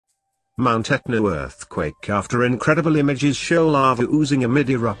Mount Etna earthquake after incredible images show lava oozing amid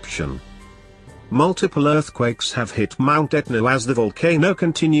eruption. Multiple earthquakes have hit Mount Etna as the volcano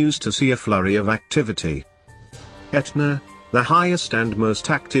continues to see a flurry of activity. Etna, the highest and most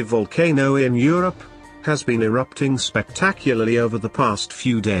active volcano in Europe, has been erupting spectacularly over the past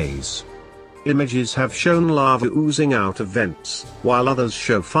few days. Images have shown lava oozing out of vents, while others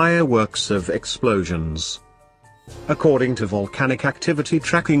show fireworks of explosions. According to volcanic activity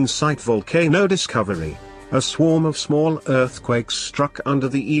tracking site VolcanoDiscovery, a swarm of small earthquakes struck under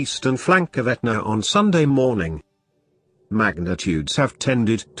the eastern flank of Etna on Sunday morning. Magnitudes have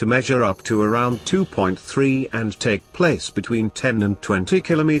tended to measure up to around 2.3 and take place between 10 and 20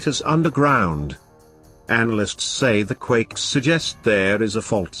 kilometers underground. Analysts say the quakes suggest there is a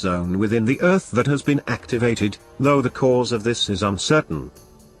fault zone within the Earth that has been activated, though the cause of this is uncertain.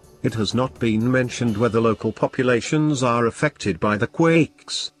 It has not been mentioned whether local populations are affected by the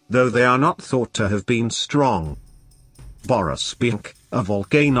quakes, though they are not thought to have been strong. Boris Bianc, a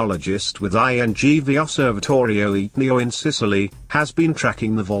volcanologist with the Osservatorio Etneo in Sicily, has been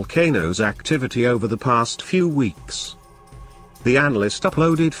tracking the volcano's activity over the past few weeks. The analyst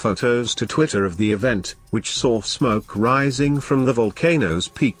uploaded photos to Twitter of the event, which saw smoke rising from the volcano's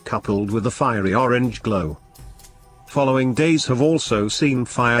peak coupled with a fiery orange glow. Following days have also seen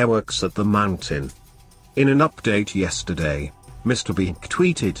fireworks at the mountain. In an update yesterday, Mr. Bianc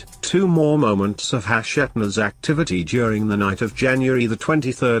tweeted 2 more moments of Etna's activity during the night of January the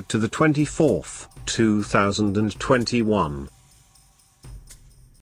 23rd to the 24th, 2021.